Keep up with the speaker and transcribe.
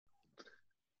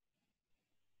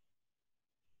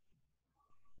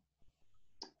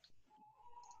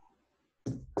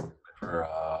for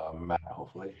Matt,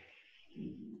 hopefully.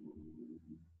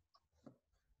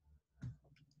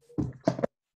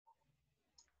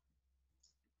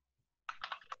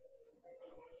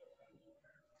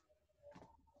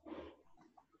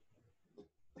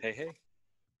 Hey, hey.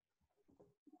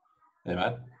 Hey,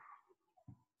 Matt.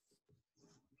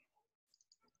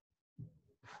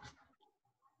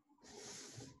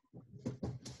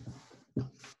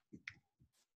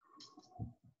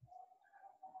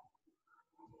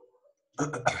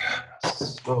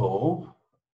 So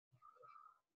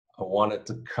I wanted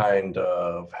to kind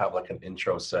of have like an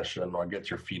intro session or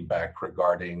get your feedback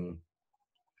regarding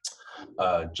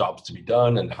jobs to be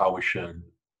done and how we should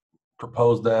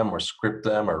propose them or script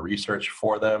them or research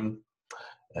for them.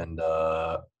 And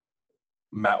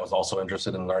Matt was also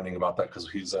interested in learning about that because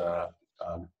he's going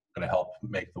to help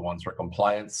make the ones for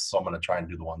compliance. So I'm going to try and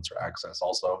do the ones for access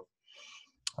also.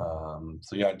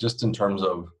 So yeah, just in terms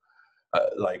of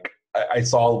I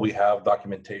saw we have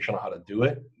documentation on how to do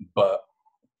it, but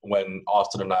when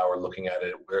Austin and I were looking at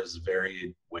it, there's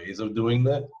varied ways of doing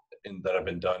that that have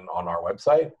been done on our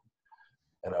website.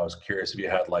 And I was curious if you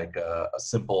had like a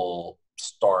simple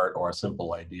start or a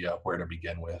simple idea of where to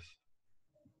begin with.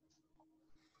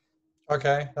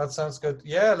 Okay, that sounds good.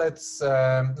 Yeah, let's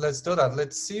do that.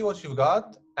 Let's see what you've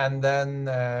got, and then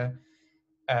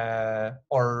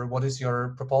or what is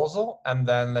your proposal, and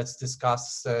then let's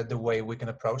discuss the way we can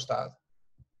approach that.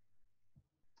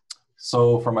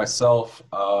 So for myself,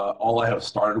 all I have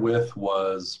started with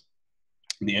was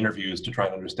the interviews to try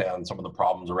and understand some of the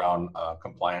problems around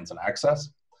compliance and access,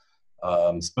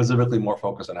 specifically more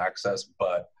focused on access,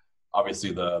 but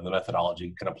obviously the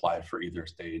methodology can apply for either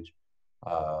stage.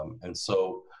 And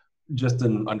so just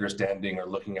in understanding or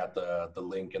looking at the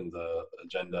link and the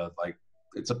agenda, like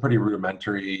it's a pretty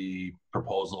rudimentary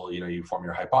proposal. You know, you form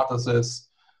your hypothesis,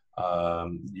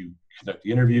 you conduct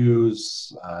the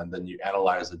interviews, and then you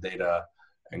analyze the data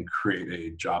and create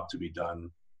a job to be done.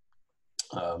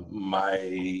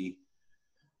 My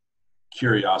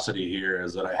curiosity here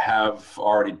is that I have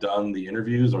already done the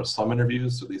interviews or some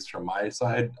interviews, at least from my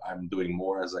side. I'm doing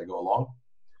more as I go along.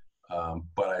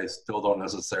 But I still don't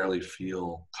necessarily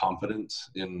feel confident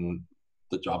in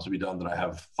the jobs to be done that I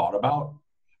have thought about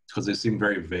because they seem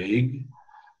very vague.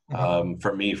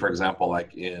 For me, for example,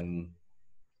 like in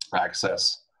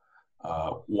access,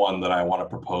 one that I want to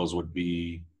propose would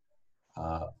be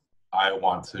I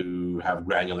want to have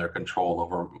granular control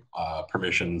over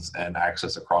permissions and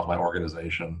access across my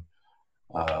organization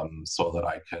so that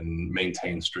I can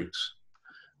maintain strict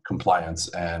compliance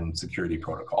and security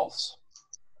protocols.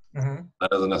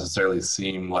 That doesn't necessarily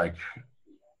seem like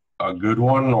a good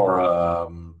one or a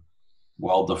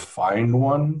well-defined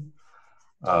one.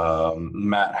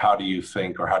 Matt, how do you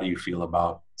think or how do you feel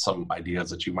about some ideas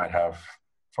that you might have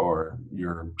for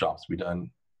your jobs to be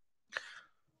done?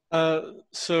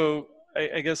 So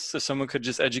I guess if someone could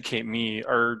just educate me,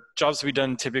 are jobs to be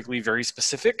done typically very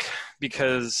specific?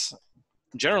 Because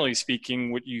generally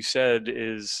speaking, what you said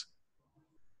is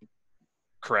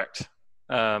correct.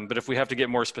 But if we have to get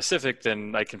more specific,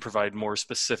 then I can provide more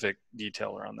specific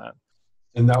detail around that.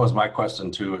 And that was my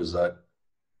question too, is that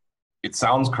it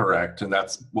sounds correct. And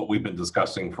that's what we've been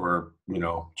discussing for,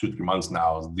 2-3 months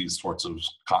now, is these sorts of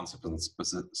concepts and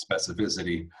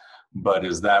specificity. But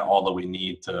is that all that we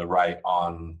need to write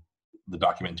on the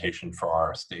documentation for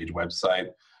our stage website?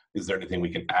 Is there anything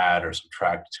we can add or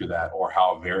subtract to that, or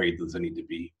how varied does it need to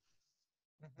be?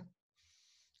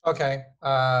 Okay,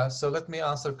 so let me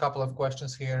answer a couple of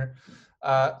questions here.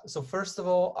 So first of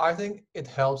all, I think it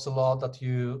helps a lot that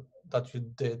you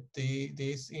did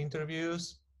these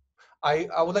interviews.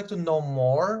 I would like to know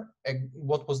more.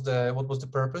 What was the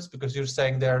purpose? Because you're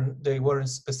saying they weren't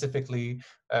specifically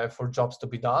for jobs to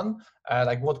be done.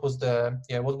 Like what was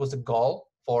the goal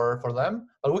for them?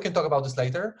 But we can talk about this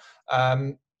later.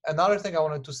 Another thing I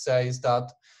wanted to say is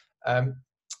that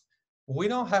we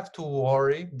don't have to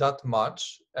worry that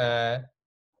much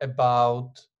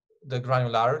about the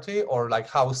granularity or like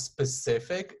how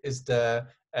specific is the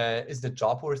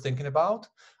job we're thinking about.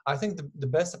 I think the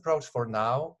best approach for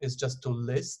now is just to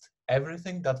list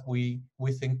everything that we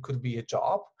think could be a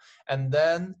job, and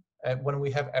then when we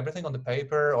have everything on the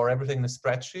paper or everything in a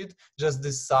spreadsheet, just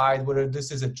decide whether this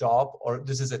is a job or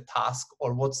this is a task,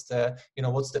 or what's the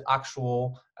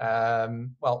actual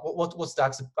what's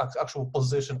the actual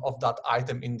position of that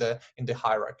item in the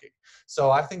hierarchy. So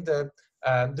I think that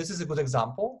this is a good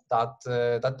example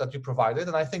that you provided,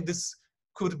 and I think this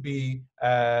could be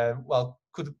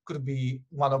could be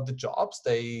one of the jobs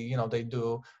they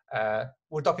do.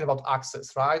 We're talking about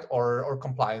access, right, or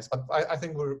compliance, but I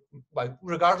think we're, like,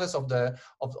 regardless of the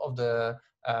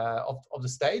of the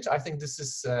stage, I think this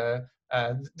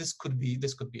could be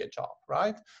a job,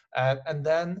 right? And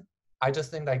then I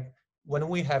just think like when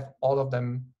we have all of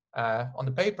them on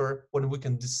the paper, when we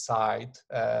can decide,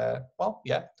 well,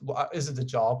 yeah, is it a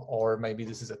job or maybe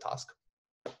this is a task?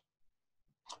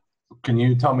 Can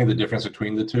you tell me the difference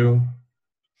between the two?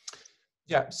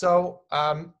 Yeah. So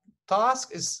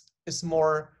task is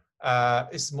more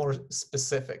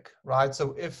specific, right?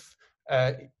 So if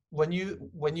when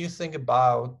you think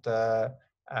about a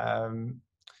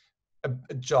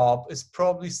job, is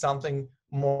probably something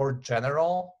more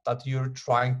general that you're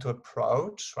trying to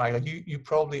approach, right? Like you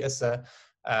probably as a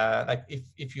like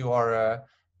if you are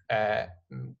a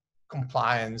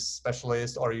compliance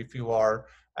specialist, or if you are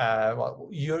well,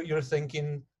 you're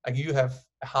thinking like you have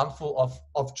a handful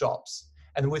of jobs,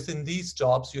 and within these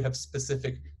jobs you have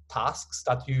specific tasks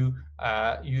that you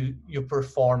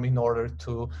perform in order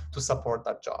to support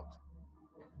that job.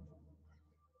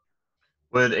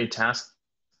 Would a task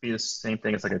be the same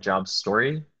thing as like a job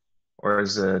story, or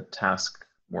is a task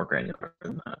more granular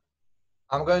than that?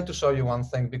 I'm going to show you one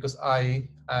thing because I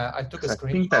took a I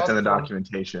think that's in screenshot the from,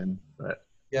 documentation, but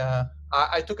yeah,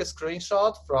 I took a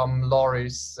screenshot from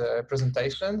Laurie's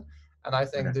presentation, and I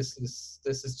think okay. this is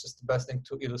just the best thing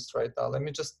to illustrate that. Let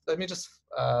me just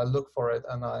look for it,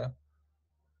 and I'll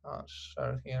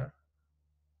share it here.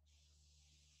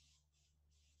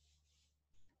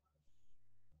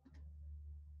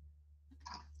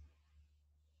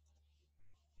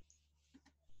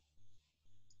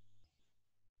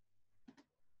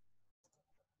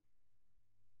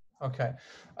 Okay,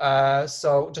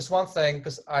 so just one thing,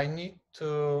 because I need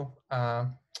to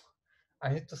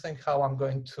think how I'm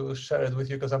going to share it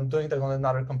with you, because I'm doing that on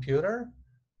another computer.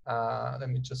 Let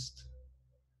me just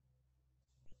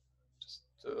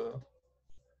do.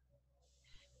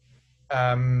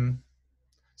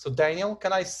 So Daniel,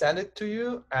 can I send it to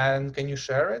you, and can you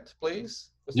share it,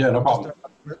 please? Yeah, no I'm problem. just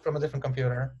doing it from a different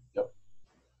computer. Yep.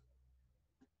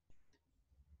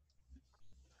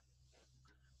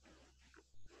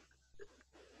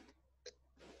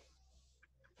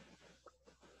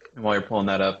 And while you're pulling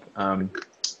that up,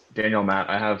 Daniel, Matt,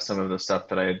 I have some of the stuff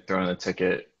that I had thrown in the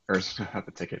ticket, or not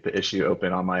the ticket, the issue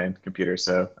open on my computer.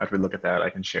 So after we look at that, I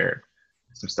can share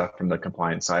some stuff from the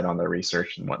compliance side on the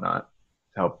research and whatnot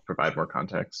to help provide more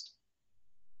context.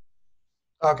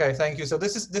 Okay, thank you. So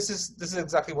this is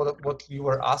exactly what you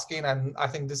were asking, and I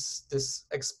think this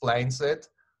explains it.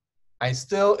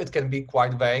 It can be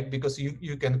quite vague because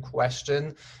you can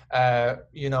question,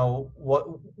 you know,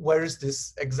 where is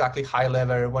this exactly high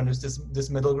level, when is this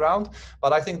middle ground?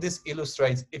 But I think this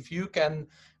illustrates, if you can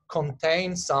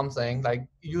contain something like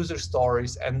user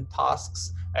stories and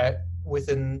tasks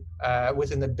within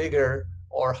a bigger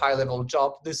or high level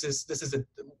job, this is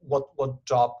what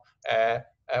job.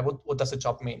 What does a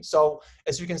job mean? So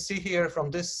as you can see here from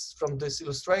this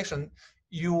illustration,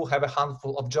 you have a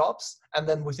handful of jobs, and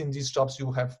then within these jobs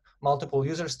you have multiple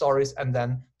user stories and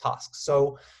then tasks.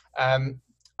 So I'm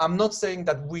not saying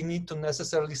that we need to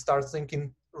necessarily start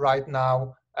thinking right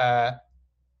now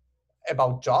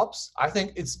about jobs. I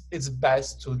think it's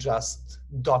best to just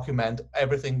document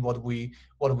everything what we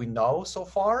know so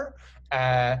far,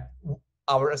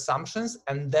 our assumptions,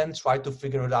 and then try to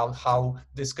figure it out how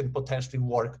this can potentially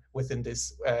work within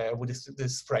this with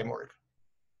this framework.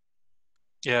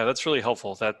 Yeah, that's really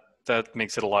helpful. That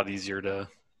makes it a lot easier to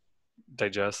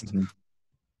digest. Mm-hmm.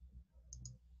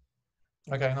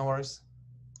 Okay, no worries.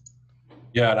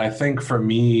 Yeah, and I think for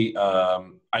me,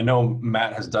 I know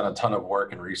Matt has done a ton of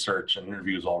work and research and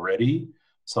interviews already.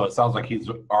 So it sounds like he's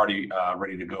already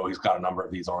ready to go. He's got a number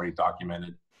of these already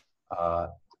documented.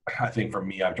 I think for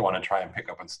me, I want to try and pick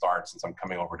up and start, since I'm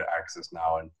coming over to Access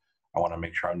now, and I want to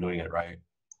make sure I'm doing it right.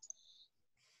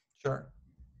 Sure.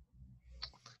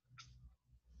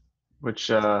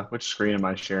 Which screen am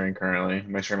I sharing currently?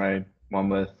 Am I sharing my one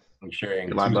with? I'm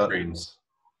sharing GitLab two screens.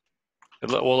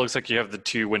 Well, it looks like you have the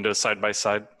two windows side by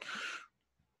side.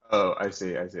 Oh, I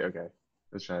see. Okay,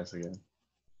 let's try this again.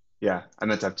 Yeah, I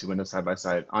meant to have two windows side by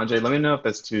side. Andre, let me know if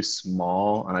that's too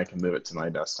small, and I can move it to my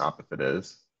desktop if it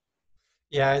is.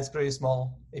 Yeah, it's pretty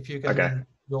small. If you can Okay.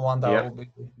 go on, that Yep. will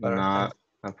be better. Not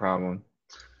a problem.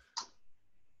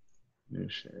 New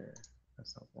share.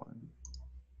 Desktop one.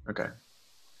 Okay.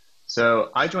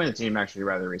 So I joined the team actually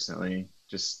rather recently.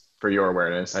 Just for your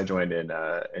awareness, I joined in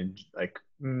like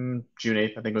June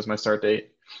 8th, I think was my start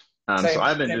date. Same, so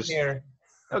I've been same just here.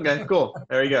 okay, cool.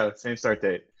 There you go. Same start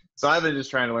date. So I've been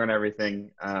just trying to learn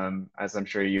everything, as I'm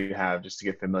sure you have, just to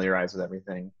get familiarized with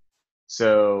everything.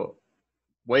 So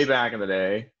way back in the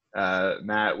day,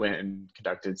 Matt went and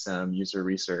conducted some user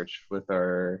research with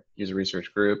our user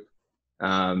research group.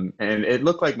 And it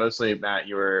looked like mostly, Matt,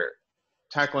 you were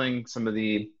tackling some of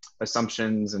the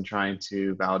assumptions and trying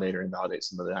to validate or invalidate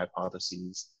some of the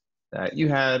hypotheses that you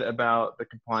had about the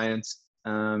compliance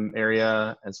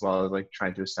area, as well as like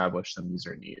trying to establish some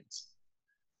user needs.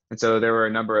 And so there were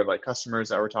a number of like customers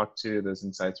that were talked to, those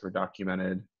insights were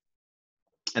documented.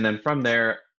 And then from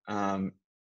there,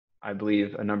 I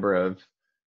believe a number of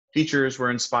features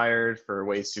were inspired for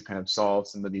ways to kind of solve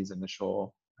some of these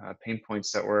initial pain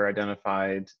points that were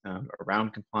identified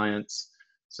around compliance.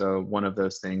 So one of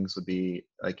those things would be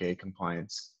like a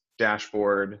compliance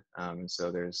dashboard.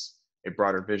 So there's a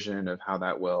broader vision of how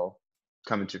that will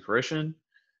come into fruition.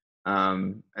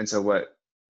 And so what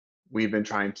we've been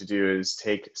trying to do is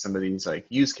take some of these like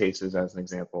use cases as an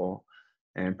example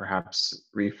and perhaps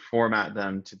reformat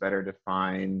them to better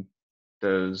define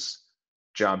those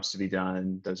jobs to be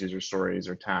done, those user stories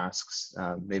or tasks,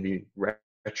 maybe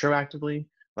retroactively,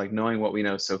 like knowing what we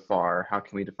know so far, how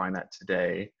can we define that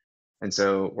today? And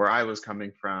so where I was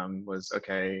coming from was,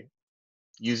 okay,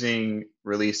 using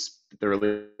the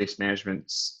release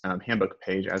management's handbook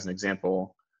page as an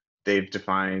example, they've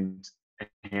defined a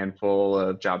handful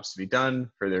of jobs to be done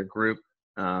for their group.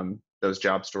 Those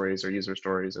job stories or user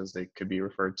stories, as they could be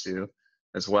referred to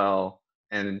as well,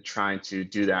 and trying to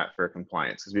do that for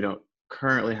compliance, because we don't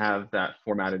currently have that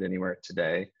formatted anywhere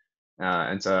today.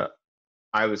 And so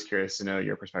I was curious to know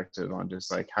your perspective on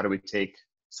just like, how do we take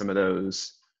some of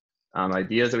those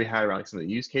ideas that we had around like some of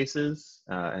the use cases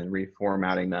and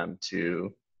reformatting them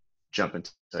to jump into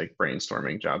like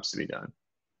brainstorming jobs to be done.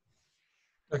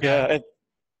 Okay.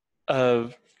 Yeah,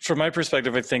 from my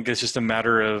perspective, I think it's just a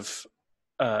matter of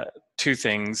two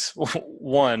things.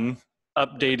 One,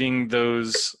 updating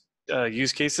those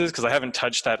use cases, because I haven't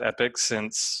touched that epic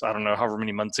since, I don't know, however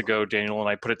many months ago Daniel and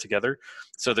I put it together.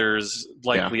 So there's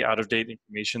likely out of date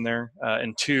information there.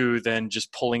 And two, then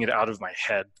just pulling it out of my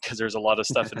head, because there's a lot of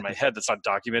stuff in my head that's not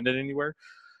documented anywhere,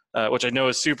 which I know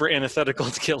is super antithetical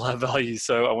to GitLab values.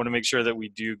 So I want to make sure that we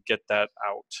do get that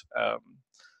out.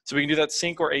 So we can do that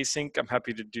sync or async. I'm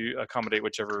happy to accommodate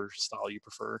whichever style you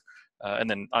prefer. And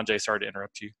then Anjay, sorry to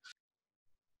interrupt you.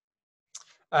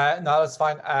 No, that's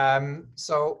fine.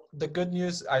 So the good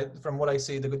news, from what I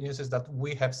see, the good news is that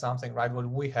we have something, right? Well,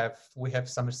 we have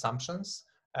some assumptions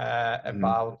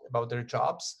about their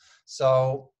jobs.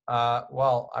 So,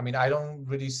 well, I mean, I don't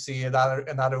really see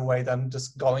another way than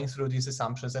just going through these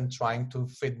assumptions and trying to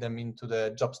fit them into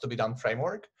the jobs to be done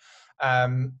framework.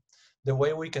 The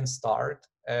way we can start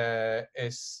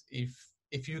is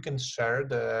if you can share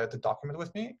the document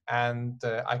with me, and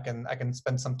I can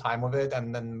spend some time with it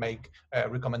and then make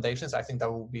recommendations. I think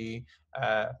that will be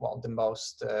well, the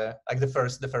most like the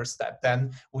first step.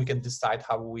 Then we can decide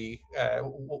how we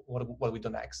what we do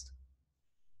next.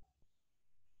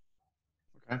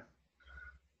 Okay.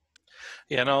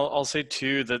 Yeah, and I'll say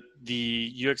too that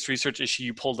the UX research issue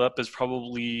you pulled up is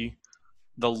probably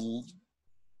the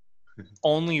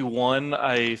only one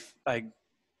I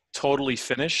totally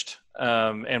finished,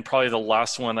 and probably the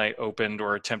last one I opened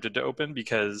or attempted to open,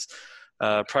 because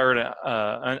prior to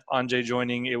Anjay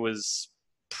joining, it was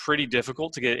pretty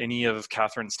difficult to get any of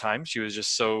Catherine's time. She was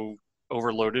just so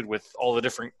overloaded with all the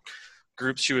different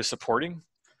groups she was supporting.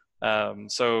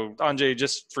 So Anjay,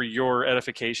 just for your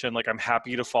edification, like I'm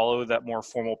happy to follow that more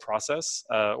formal process,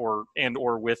 or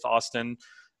with Austin.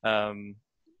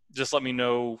 Just let me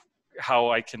know how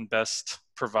I can best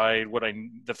provide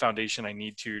the foundation I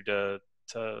need to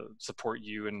support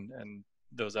you and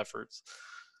those efforts.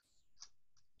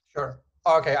 Sure.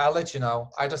 Okay, I'll let you know.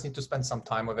 I just need to spend some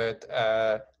time with it,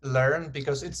 learn,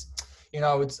 because it's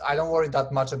I don't worry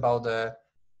that much about the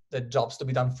jobs to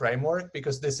be done framework,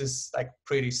 because this is like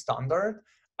pretty standard.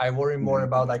 I worry more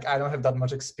about like I don't have that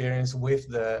much experience with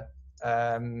the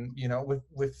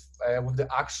with the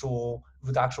actual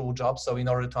job. So in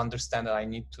order to understand it, I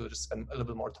need to just spend a little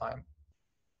bit more time.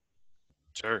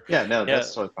 Sure. Yeah, no,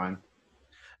 that's totally fine.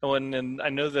 Oh, and I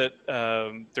know that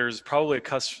there's probably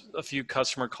a few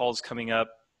customer calls coming up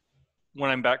when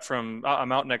I'm back from,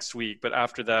 I'm out next week, but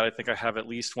after that, I think I have at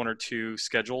least one or two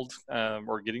scheduled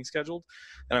or getting scheduled.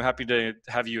 And I'm happy to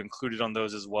have you included on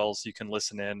those as well, so you can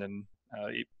listen in and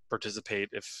participate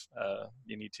if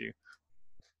you need to.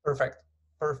 Perfect.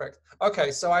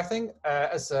 Okay, so I think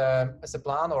as a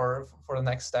plan or for the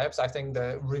next steps, I think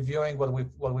the reviewing what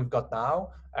we've got now,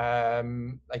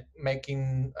 like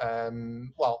making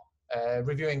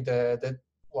reviewing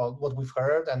what we've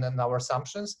heard and then our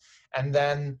assumptions, and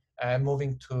then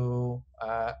moving to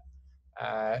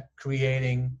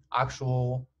creating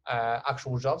actual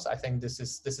jobs. I think this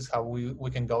is how we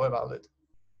can go about it.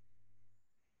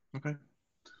 Okay.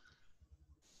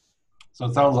 So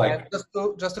it sounds like, and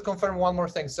just to confirm one more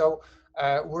thing. So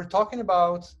we're talking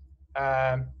about,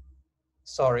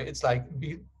 sorry, it's like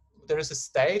there is a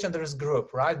stage and there is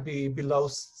group, right? Below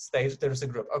stage, there is a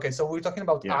group. Okay, so we're talking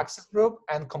about access group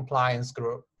and compliance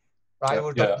group, right? yeah,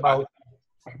 We're talking about.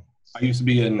 I used to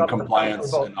be in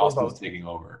compliance both, and Austin's taking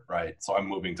over, right? So I'm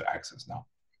moving to access now.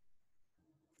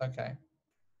 Okay.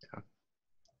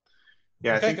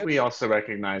 Yeah, I Okay, think good. we also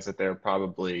recognize that there are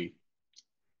probably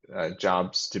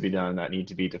jobs to be done that need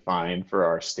to be defined for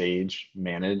our stage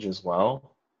manage as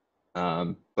well.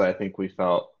 But I think we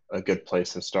felt a good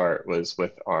place to start was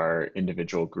with our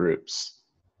individual groups.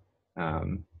 Yeah.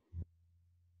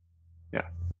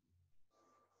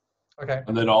 Okay.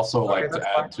 And then also Okay, like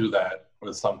to add to that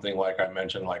was something like I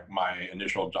mentioned, like my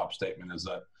initial job statement is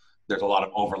that there's a lot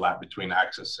of overlap between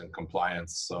access and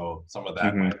compliance. So some of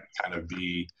that might kind of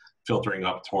be filtering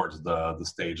up towards the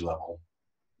stage level.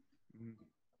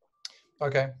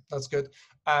 Okay, that's good.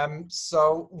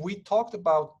 So we talked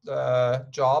about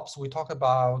jobs. We talked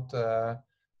about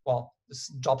well,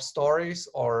 job stories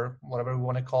or whatever we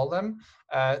want to call them.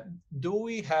 Do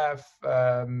we have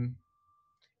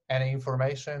any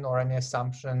information or any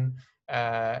assumption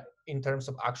in terms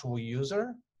of actual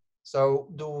user? So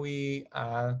do we,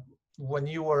 when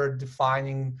you were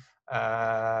defining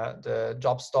the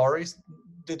job stories,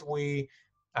 did we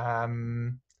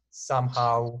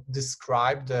somehow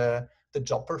describe the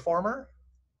job performer?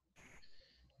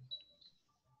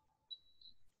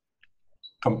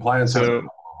 Compliance has a couple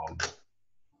of them.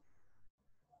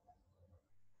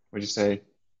 What'd you say,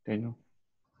 Daniel?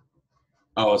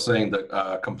 I was saying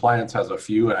that compliance has a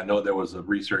few, and I know there was a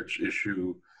research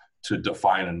issue to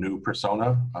define a new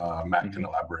persona. Matt can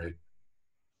elaborate.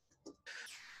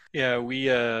 Yeah,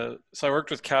 so I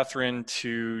worked with Catherine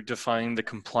to define the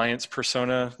compliance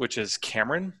persona, which is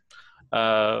Cameron.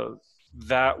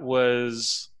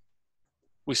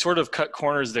 We sort of cut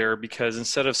corners there because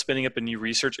instead of spinning up a new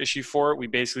research issue for it, we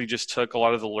basically just took a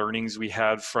lot of the learnings we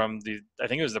had from I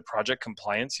think it was the project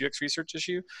compliance UX research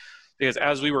issue. Because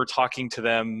as we were talking to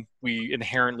them, we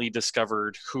inherently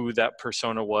discovered who that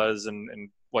persona was and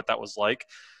what that was like.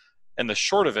 And the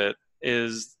short of it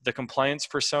is the compliance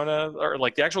persona, or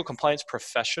like the actual compliance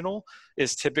professional,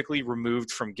 is typically removed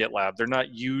from GitLab. They're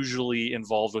not usually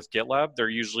involved with GitLab. They're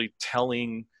usually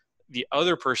telling the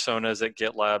other personas at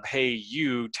GitLab, hey,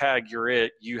 you tag, you're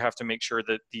it. You have to make sure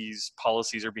that these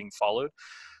policies are being followed.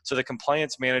 So the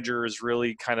compliance manager is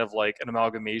really kind of like an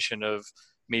amalgamation of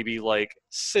maybe like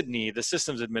Sydney, the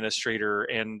systems administrator,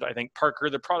 and I think Parker,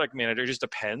 the product manager. It just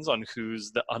depends on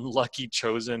who's the unlucky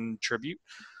chosen tribute.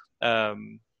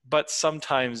 But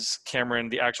sometimes Cameron,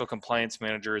 the actual compliance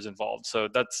manager, is involved. So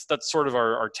that's sort of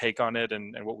our take on it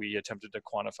and what we attempted to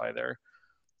quantify there.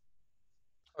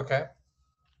 Okay.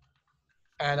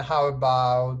 And how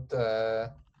about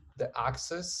the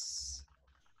access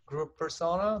group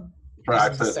persona? For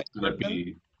access, it's going to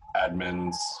be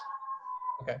admins.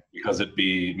 Okay. Because it'd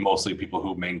be mostly people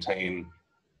who maintain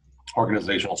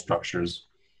organizational structures,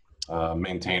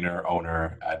 maintainer,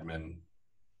 owner, admin.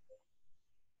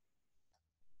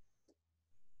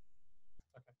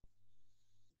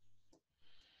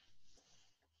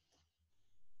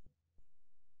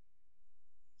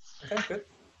 Okay, good.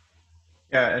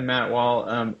 Yeah, and Matt,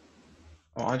 while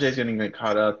Ajay's getting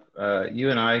caught up,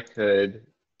 you and I could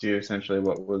do essentially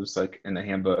what was like in the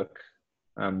handbook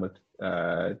with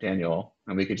Daniel,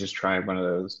 and we could just try one of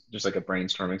those, just like a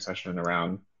brainstorming session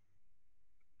around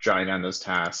jotting down those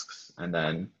tasks, and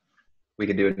then we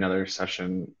could do another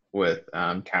session with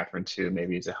Catherine too,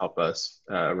 maybe to help us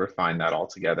refine that all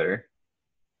together.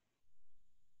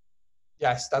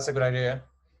 Yes, that's a good idea.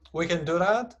 We can do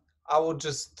that. I would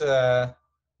just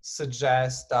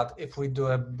suggest that if we do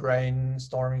a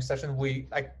brainstorming session,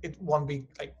 it won't be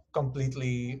like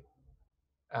completely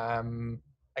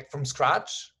like from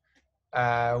scratch.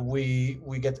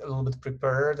 We get a little bit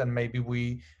prepared, and maybe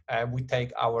we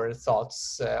take our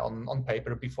thoughts on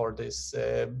paper before this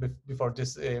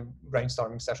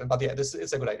brainstorming session. But yeah, this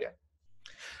is a good idea.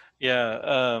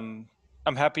 Yeah,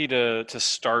 I'm happy to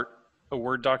start a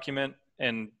Word document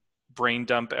and brain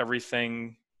dump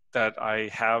everything that I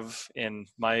have in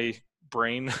my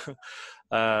brain.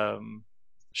 And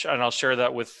I'll share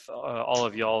that with all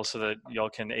of y'all so that y'all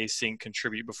can async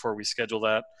contribute before we schedule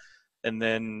that. And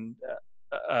then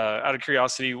out of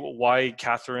curiosity, why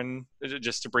Catherine?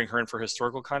 Just to bring her in for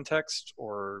historical context,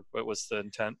 or what was the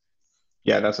intent?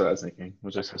 Yeah, that's what I was thinking,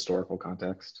 was just historical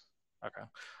context. Okay.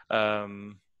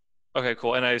 Okay,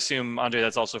 cool. And I assume, Andre,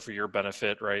 that's also for your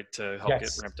benefit, right? To help get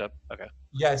ramped up. Okay.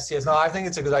 Yes. No, I think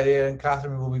it's a good idea, and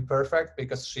Catherine will be perfect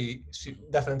because she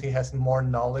definitely has more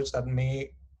knowledge than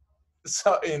me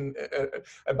so in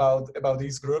about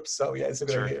these groups. So yeah, it's a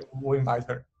good Sure. idea. We'll invite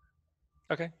her.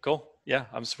 Okay, cool. Yeah,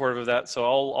 I'm supportive of that. So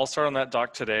I'll start on that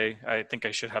doc today. I think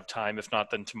I should have time. If not,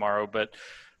 then tomorrow. But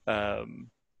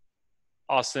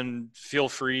Austin, feel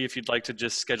free if you'd like to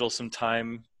just schedule some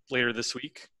time later this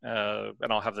week,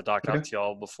 and I'll have the doc out to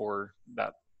y'all before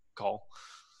that call.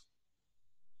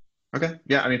 Okay.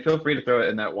 Yeah. I mean, feel free to throw it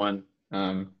in that one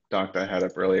doc that I had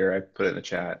up earlier. I put it in the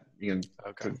chat. You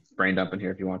can brain dump in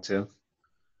here if you want to.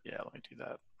 Yeah, let me do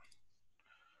that.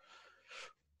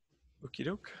 Okie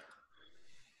doke.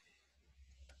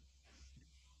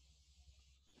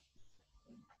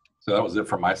 So that was it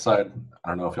from my side. I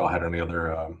don't know if y'all had any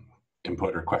other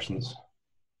input or questions.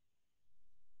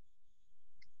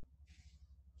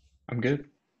 I'm good.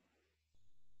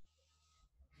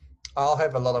 I'll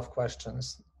have a lot of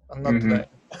questions. I'm not today.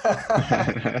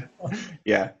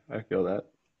 Yeah, I feel that.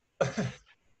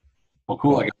 Well,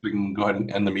 cool. I guess we can go ahead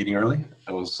and end the meeting early.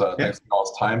 It was thanks for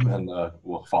y'all's time, and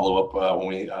we'll follow up when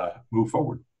we move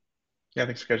forward. Yeah,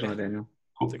 thanks for scheduling it, Daniel.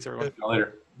 Cool. Thanks, everyone. See y'all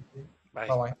later. Bye.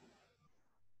 Bye-bye.